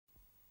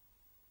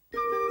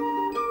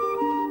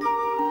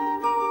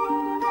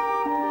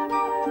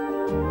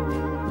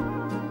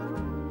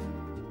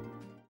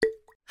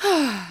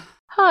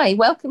Hi,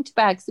 welcome to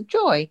Bags of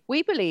Joy.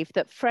 We believe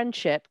that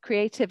friendship,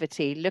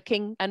 creativity,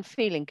 looking and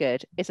feeling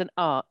good is an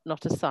art,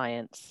 not a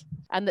science,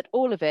 and that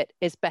all of it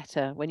is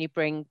better when you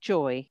bring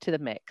joy to the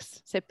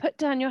mix. So put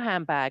down your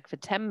handbag for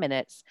 10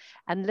 minutes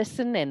and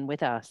listen in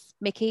with us,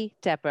 Mickey,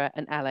 Deborah,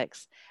 and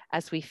Alex,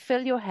 as we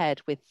fill your head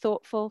with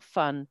thoughtful,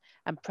 fun,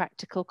 and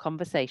practical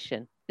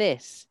conversation.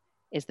 This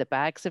is the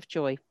Bags of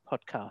Joy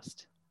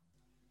podcast.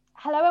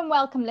 Hello and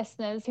welcome,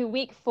 listeners, to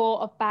week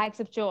 4 of Bags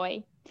of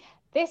Joy.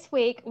 This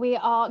week, we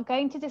are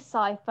going to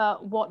decipher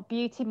what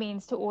beauty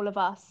means to all of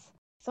us.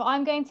 So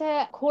I'm going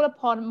to call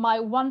upon my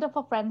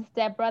wonderful friends,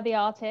 Deborah, the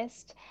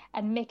artist,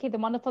 and Mickey, the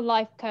wonderful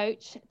life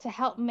coach, to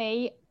help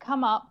me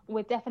come up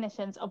with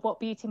definitions of what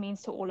beauty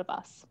means to all of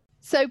us.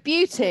 So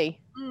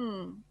beauty.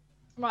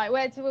 Right,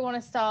 where do we want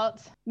to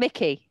start?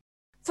 Mickey.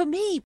 For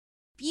me,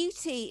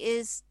 beauty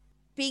is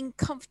being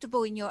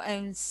comfortable in your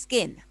own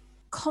skin.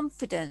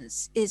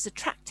 Confidence is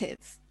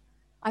attractive.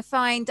 I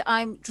find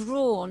I'm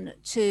drawn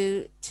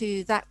to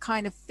that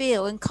kind of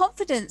feel. And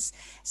confidence,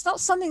 it's not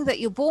something that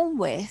you're born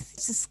with.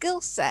 It's a skill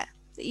set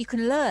that you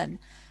can learn.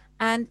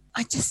 And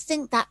I just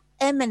think that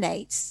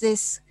emanates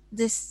this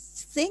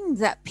thing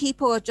that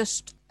people are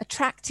just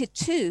attracted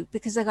to,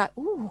 because they're like,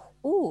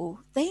 ooh,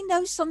 they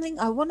know something.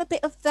 I want a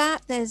bit of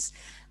that. There's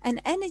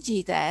an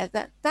energy there.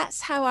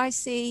 That's how I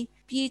see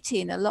beauty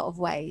in a lot of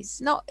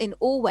ways. Not in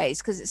all ways,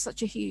 because it's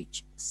such a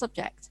huge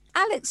subject.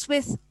 Alex,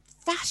 with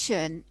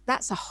fashion,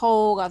 that's a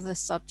whole other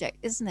subject,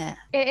 isn't it?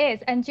 It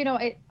is. And you know,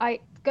 it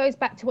goes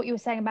back to what you were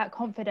saying about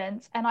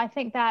confidence. And I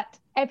think that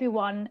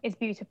everyone is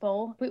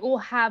beautiful. We all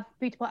have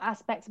beautiful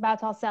aspects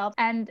about ourselves,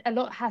 and a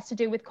lot has to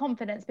do with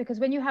confidence, because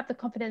when you have the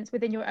confidence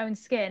within your own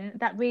skin,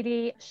 that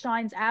really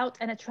shines out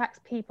and attracts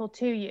people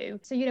to you.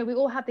 So, you know, we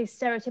all have this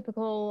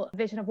stereotypical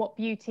vision of what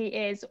beauty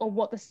is, or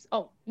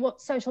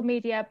what social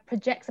media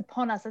projects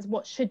upon us as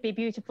what should be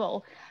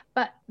beautiful.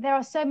 But there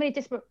are so many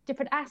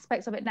different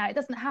aspects of it now. It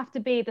doesn't have to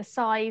be the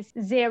size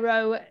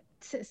 0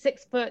 to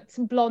 6 foot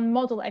blonde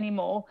model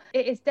anymore.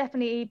 It is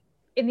definitely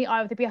in the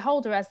eye of the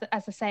beholder, as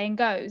the saying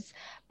goes.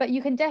 But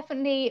you can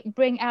definitely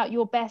bring out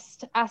your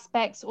best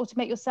aspects, or to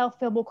make yourself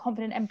feel more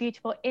confident and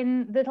beautiful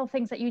in little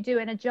things that you do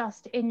and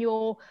adjust in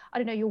your,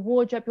 your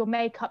wardrobe, your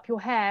makeup,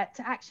 your hair,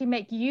 to actually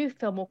make you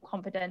feel more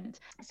confident.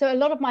 So a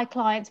lot of my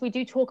clients, we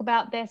do talk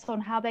about this, on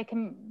how they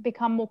can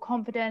become more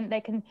confident, they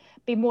can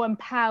be more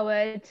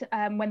empowered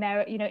when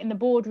they're, in the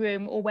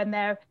boardroom, or when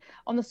they're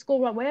on the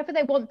school run, wherever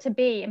they want to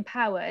be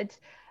empowered.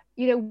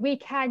 We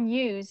can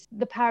use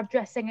the power of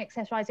dressing,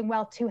 accessorizing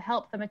well, to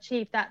help them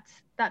achieve that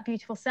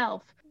beautiful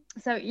self.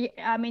 So,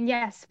 I mean,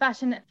 yes,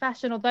 fashion,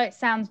 although it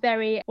sounds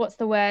very, what's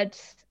the word?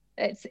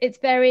 It's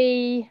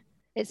very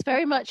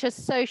much a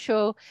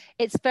social,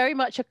 it's very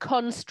much a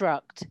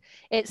construct.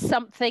 It's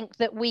something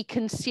that we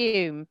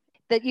consume,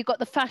 that you've got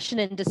the fashion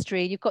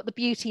industry, you've got the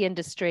beauty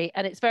industry,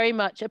 and it's very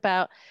much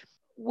about,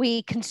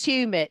 we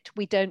consume it,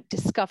 we don't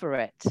discover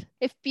it.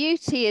 If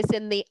beauty is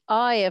in the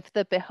eye of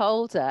the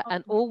beholder,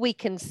 and all we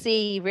can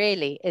see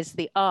really is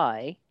the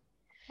eye,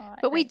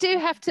 but we do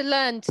have to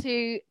learn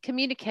to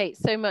communicate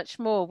so much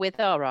more with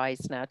our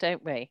eyes now,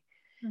 don't we?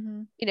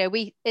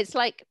 Mm-hmm. It's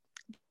like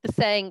the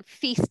saying,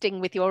 feasting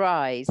with your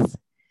eyes,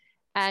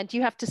 and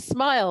you have to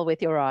smile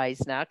with your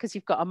eyes now because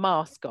you've got a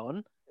mask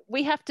on.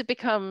 We have to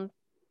become,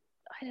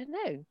 I don't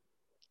know,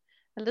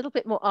 a little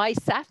bit more eye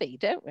savvy,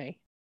 don't we?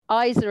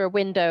 Eyes are a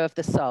window of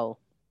the soul.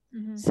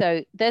 Mm-hmm.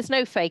 So there's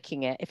no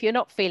faking it. If you're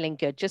not feeling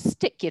good, just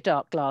stick your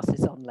dark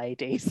glasses on,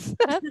 ladies.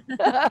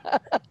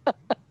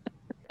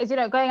 As you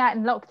know, going out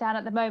in lockdown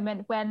at the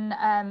moment, when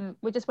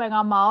we're just wearing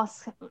our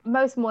masks,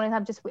 most mornings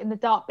I'm just in the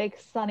dark big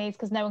sunnies,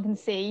 because no one can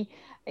see.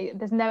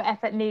 There's no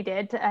effort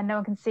needed, and no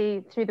one can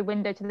see through the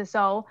window to the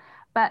soul.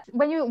 But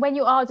when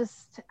you are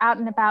just out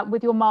and about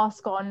with your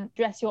mask on,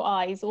 dress your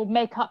eyes, or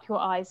make up your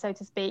eyes, so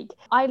to speak.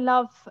 I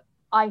love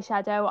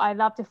eyeshadow. I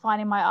love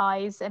defining my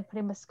eyes and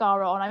putting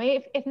mascara on. I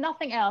mean, if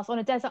nothing else, on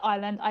a desert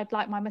island, I'd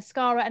like my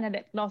mascara and a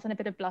lip gloss and a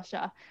bit of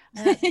blusher.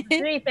 And that's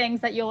 3 things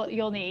that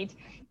you'll need.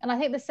 And I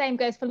think the same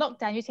goes for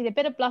lockdown. You see a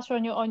bit of blusher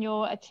on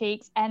your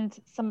cheeks and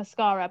some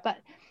mascara, but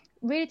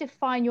really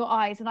define your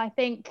eyes. And I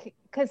think,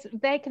 because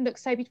they can look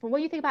so beautiful.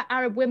 When you think about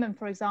Arab women,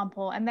 for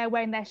example, and they're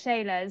wearing their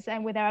shaylas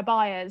and with their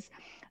abayas,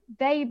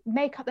 they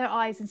make up their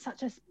eyes in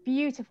such a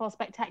beautiful,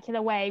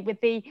 spectacular way,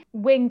 with the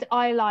winged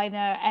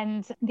eyeliner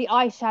and the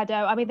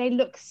eyeshadow. I mean, they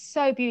look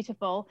so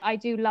beautiful. I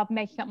do love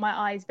making up my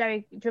eyes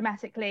very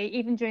dramatically,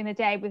 even during the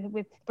day,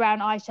 with brown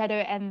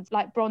eyeshadow and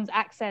like bronze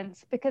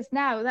accents, because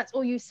now that's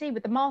all you see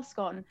with the mask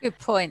on. Good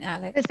point,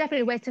 Alex. There's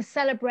definitely a way to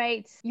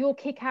celebrate your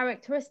key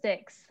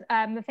characteristics,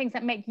 the things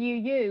that make you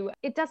you.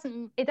 It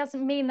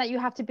doesn't mean that you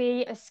have to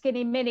be a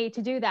skinny mini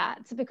to do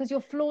that, because you're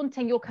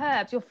flaunting your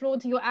curves, you're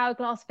flaunting your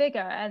hourglass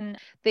figure. And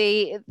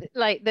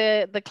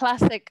the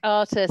classic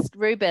artist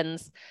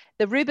Rubens,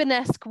 the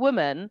Rubenesque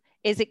woman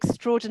is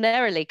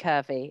extraordinarily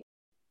curvy.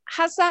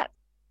 Has that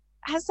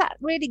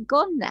really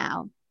gone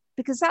now?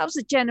 Because that was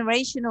a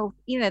generational,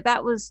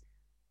 that was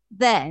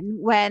then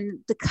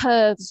when the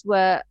curves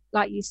were,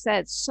 like you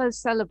said, so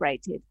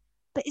celebrated.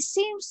 But it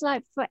seems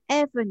like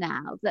forever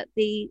now that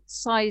the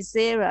size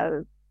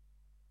 0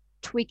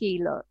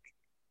 twiggy look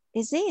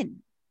is in.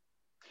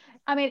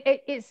 I mean,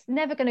 it's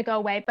never going to go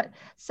away, but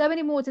so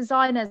many more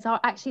designers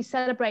are actually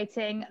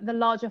celebrating the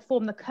larger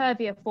form, the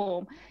curvier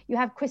form. You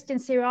have Christian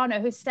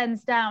Siriano, who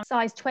sends down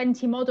size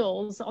 20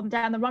 models on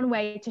down the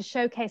runway to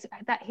showcase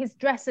that his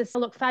dresses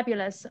look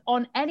fabulous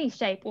on any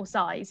shape or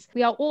size.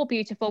 We are all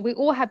beautiful. We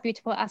all have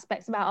beautiful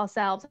aspects about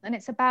ourselves, and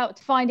it's about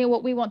finding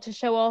what we want to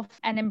show off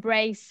and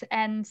embrace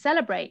and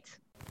celebrate.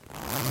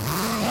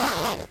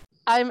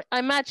 I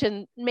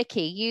imagine,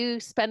 Mickey, you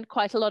spend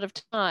quite a lot of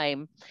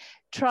time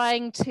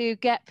trying to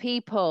get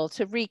people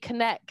to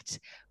reconnect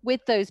with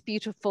those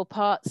beautiful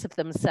parts of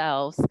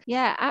themselves.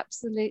 Yeah,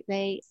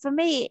 absolutely. For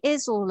me, it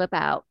is all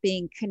about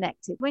being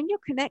connected. When you're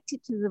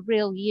connected to the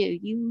real you,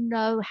 you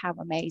know how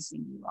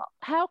amazing you are.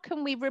 How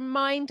can we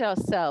remind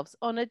ourselves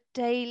on a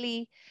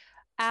daily,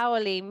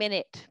 hourly,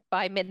 minute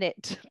by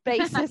minute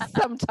basis,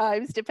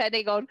 sometimes,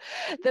 depending on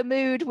the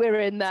mood we're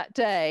in that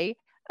day,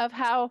 of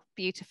how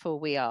beautiful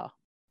we are?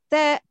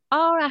 There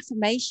are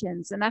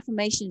affirmations, and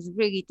affirmations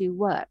really do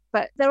work,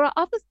 but there are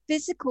other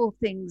physical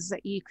things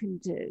that you can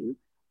do.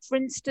 For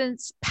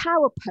instance,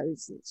 power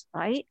poses,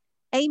 right?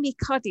 Amy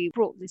Cuddy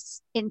brought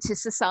this into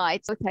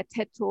society with her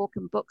TED Talk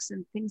and books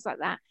and things like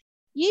that.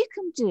 You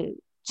can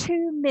do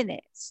 2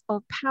 minutes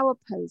of power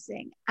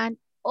posing, and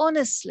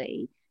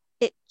honestly,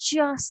 it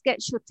just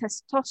gets your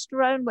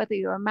testosterone, whether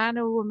you're a man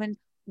or a woman,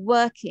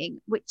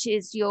 working, which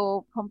is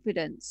your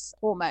confidence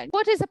hormone.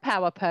 What is a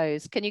power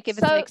pose? Can you give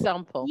us an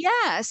example?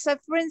 Yeah. So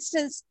for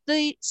instance,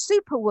 the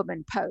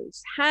Superwoman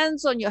pose,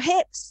 hands on your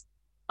hips,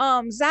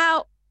 arms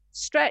out,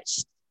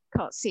 stretched.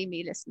 Can't see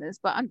me, listeners,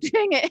 but I'm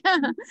doing it.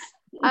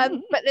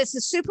 But there's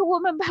a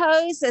Superwoman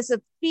pose. There's a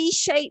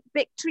V-shaped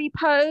victory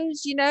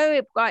pose, you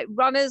know, like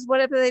runners,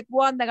 whatever they've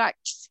won, they're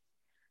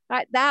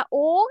like that.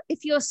 Or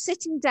if you're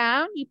sitting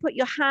down, you put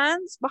your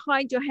hands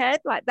behind your head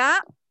like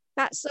that.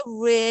 That's a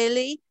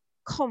really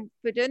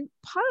confident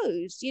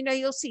pose. You know,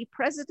 you'll see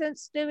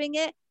presidents doing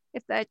it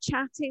if they're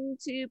chatting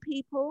to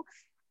people.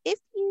 If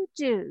you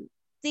do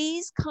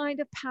these kind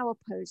of power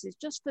poses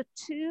just for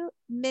 2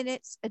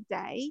 minutes a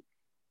day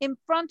in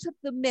front of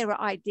the mirror,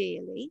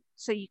 ideally,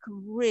 so you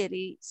can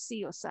really see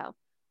yourself,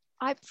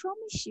 I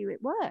promise you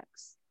it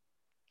works.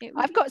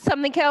 I've got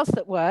something else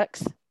that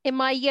works. In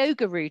my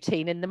yoga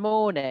routine in the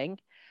morning,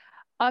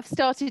 I've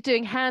started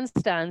doing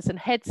handstands and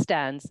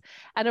headstands,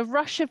 and a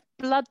rush of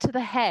blood to the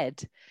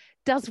head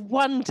does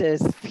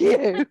wonders for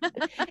you.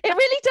 It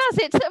really does.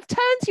 It sort of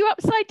turns you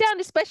upside down,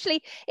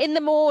 especially in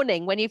the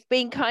morning when you've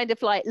been kind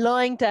of like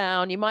lying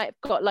down. You might have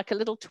got like a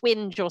little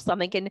twinge or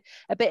something in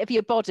a bit of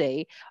your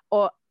body,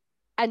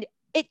 and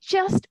it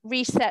just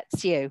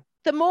resets you.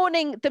 The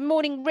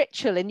morning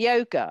ritual in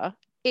yoga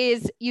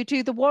is you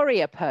do the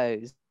warrior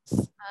pose.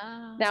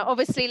 Now,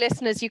 obviously,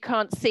 listeners, you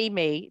can't see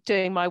me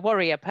doing my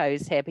warrior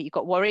pose here, but you've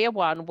got warrior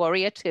 1,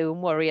 warrior 2,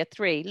 and warrior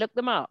 3. Look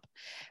them up,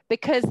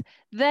 because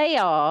they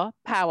are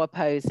power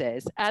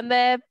poses, and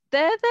they're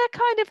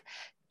kind of,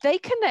 they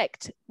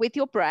connect with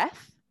your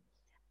breath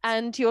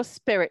and your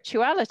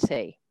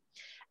spirituality.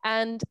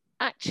 And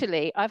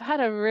actually, I've had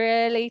a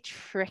really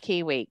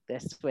tricky week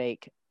this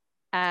week,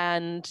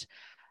 and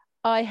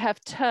I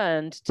have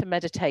turned to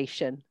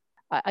meditation.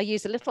 I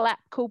use a little app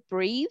called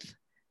Breathe,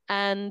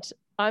 and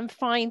I'm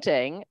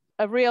finding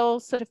a real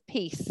sort of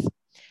peace.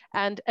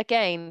 And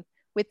again,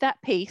 with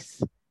that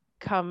peace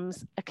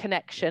comes a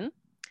connection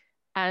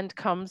and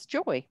comes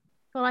joy.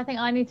 Well, I think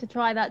I need to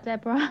try that,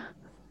 Deborah.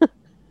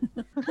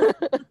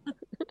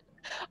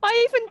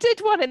 I even did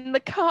one in the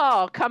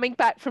car coming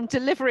back from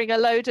delivering a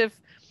load of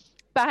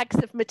bags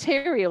of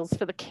materials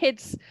for the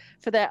kids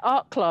for their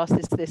art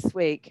classes this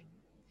week.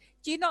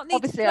 Do you not need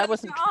Obviously, to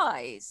close your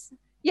eyes?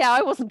 Yeah,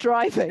 I wasn't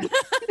driving.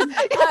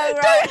 Oh,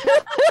 right.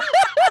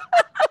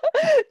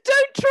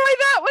 Don't try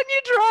that when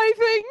you're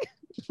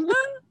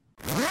driving.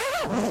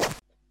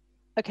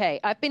 Okay,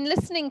 I've been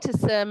listening to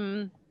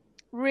some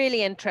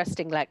really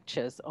interesting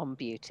lectures on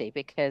beauty,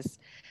 because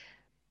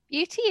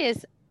beauty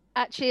is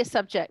actually a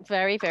subject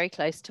very, very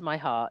close to my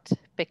heart,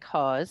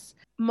 because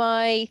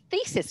my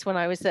thesis when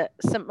I was at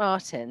St.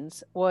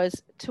 Martin's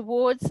was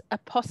towards a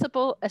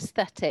possible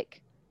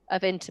aesthetic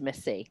of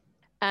intimacy.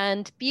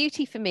 And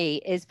beauty for me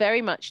is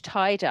very much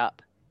tied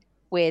up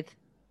with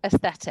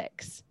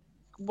aesthetics.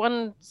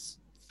 One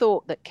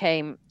thought that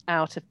came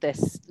out of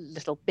this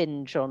little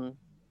binge on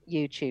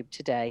YouTube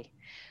today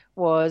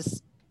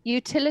was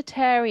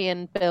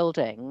utilitarian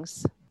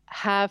buildings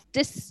have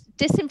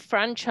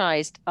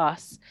disenfranchised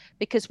us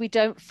because we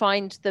don't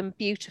find them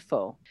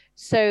beautiful.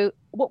 So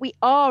what we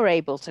are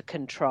able to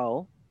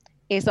control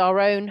is our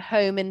own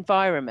home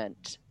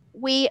environment.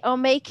 We are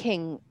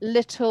making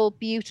little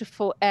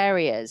beautiful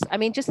areas. I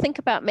mean, just think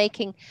about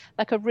making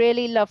like a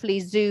really lovely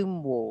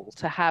Zoom wall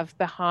to have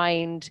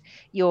behind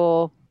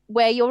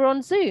where you're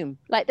on Zoom.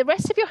 Like, the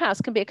rest of your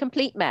house can be a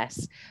complete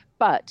mess,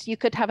 but you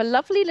could have a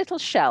lovely little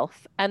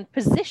shelf and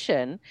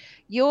position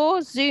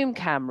your Zoom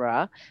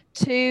camera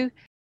to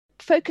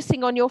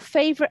focusing on your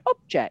favorite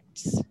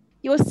objects.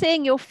 You're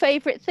seeing your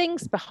favorite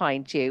things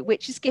behind you,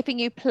 which is giving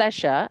you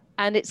pleasure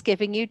and it's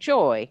giving you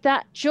joy.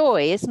 That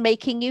joy is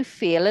making you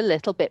feel a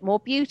little bit more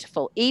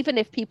beautiful, even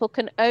if people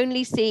can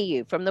only see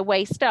you from the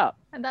waist up.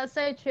 And that's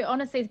so true,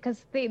 honestly,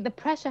 because the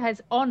pressure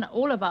is on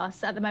all of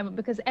us at the moment,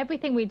 because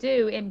everything we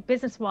do in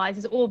business-wise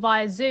is all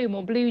via Zoom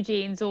or Blue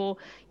Jeans or,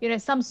 you know,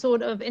 some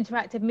sort of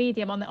interactive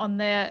medium on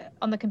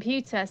the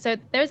computer. So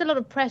there is a lot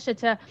of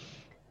pressure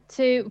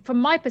to,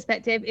 from my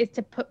perspective, is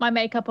to put my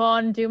makeup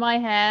on, do my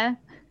hair.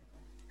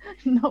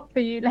 Not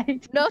for you,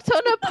 lady. Not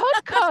on a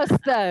podcast,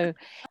 though.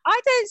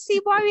 I don't see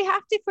why we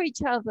have to for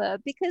each other,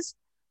 because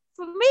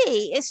for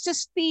me, it's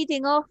just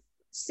feeding off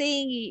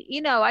seeing,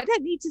 you know, I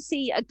don't need to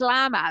see a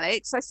glam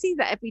Alex. I see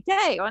that every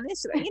day on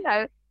this, you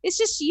know, it's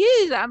just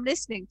you that I'm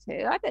listening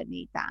to. I don't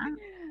need that.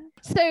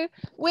 So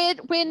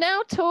we're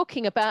now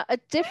talking about a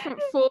different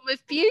form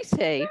of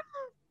beauty,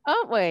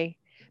 aren't we?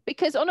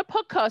 Because on a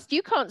podcast,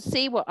 you can't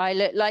see what I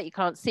look like. You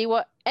can't see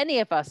what any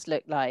of us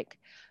look like,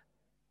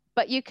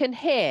 but you can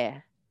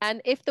hear. And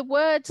if the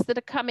words that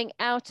are coming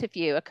out of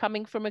you are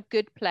coming from a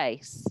good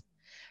place,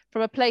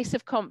 from a place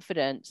of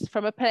confidence,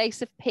 from a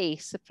place of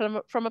peace,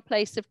 from a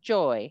place of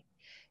joy,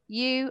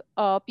 you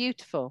are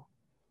beautiful.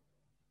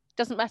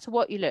 Doesn't matter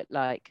what you look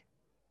like.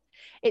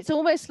 It's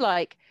almost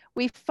like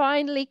we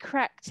finally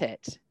cracked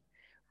it.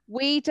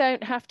 We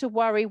don't have to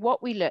worry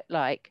what we look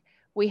like.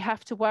 We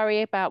have to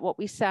worry about what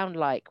we sound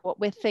like, what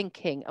we're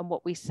thinking, and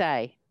what we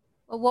say.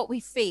 Or what we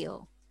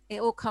feel.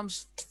 It all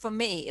comes, for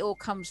me, it all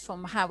comes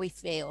from how we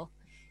feel.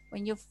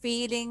 When you're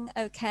feeling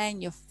okay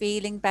and you're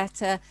feeling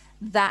better,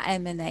 that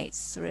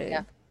emanates through.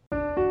 Yeah.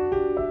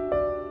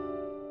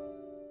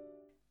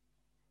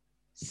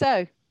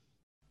 So,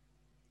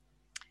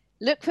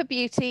 look for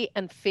beauty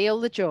and feel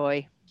the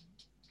joy.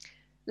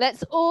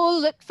 Let's all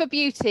look for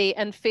beauty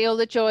and feel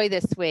the joy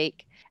this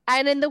week.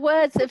 And in the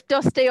words of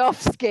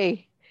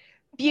Dostoevsky,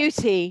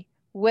 beauty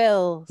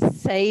will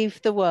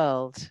save the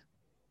world.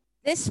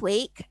 This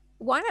week,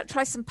 why not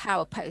try some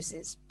power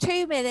poses?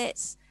 2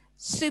 minutes,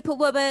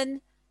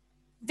 Superwoman,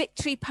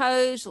 victory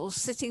pose, or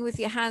sitting with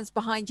your hands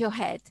behind your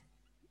head.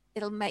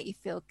 It'll make you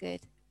feel good.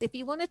 If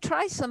you want to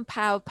try some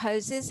power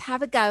poses,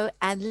 have a go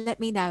and let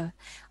me know.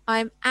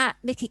 I'm at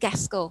Nikki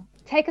Gaskell.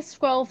 Take a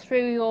scroll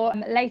through your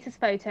latest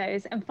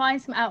photos and find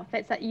some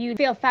outfits that you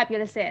feel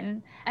fabulous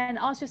in, and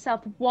ask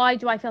yourself, why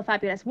do I feel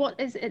fabulous? What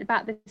is it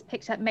about this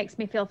picture that makes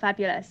me feel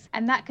fabulous?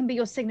 And that can be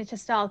your signature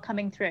style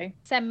coming through.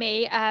 Send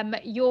me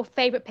your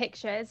favorite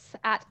pictures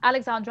at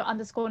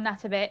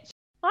Alexandra_Natovich.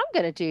 I'm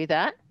going to do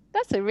that.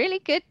 That's a really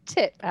good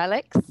tip,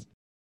 Alex.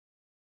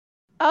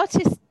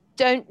 Artists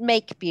don't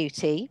make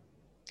beauty.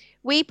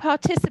 We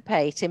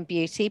participate in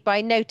beauty by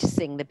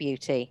noticing the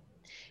beauty.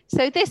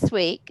 So this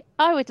week,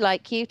 I would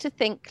like you to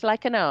think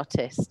like an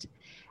artist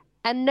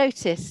and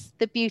notice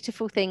the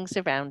beautiful things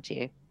around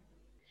you.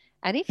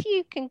 And if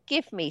you can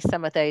give me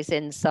some of those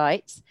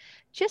insights,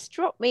 just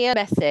drop me a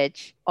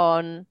message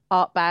on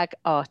Artbag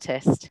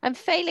Artist. And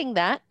failing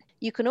that,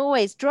 you can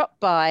always drop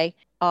by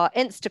our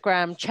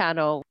Instagram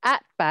channel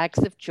at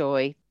Bags of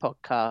Joy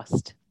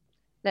Podcast.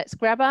 Let's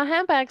grab our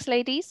handbags,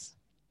 ladies,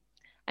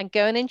 and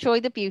go and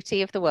enjoy the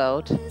beauty of the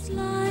world. It's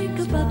like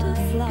a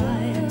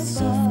butterfly,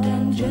 soft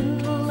and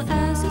gentle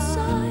as a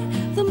sigh.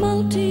 The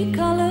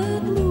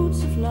multicolored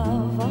moods of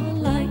love are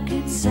like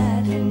its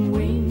satin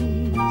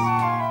wings.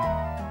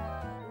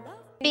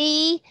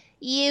 Be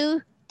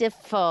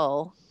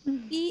beautiful.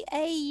 Be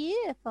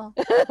beautiful.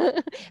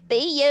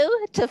 Be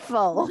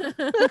beautiful.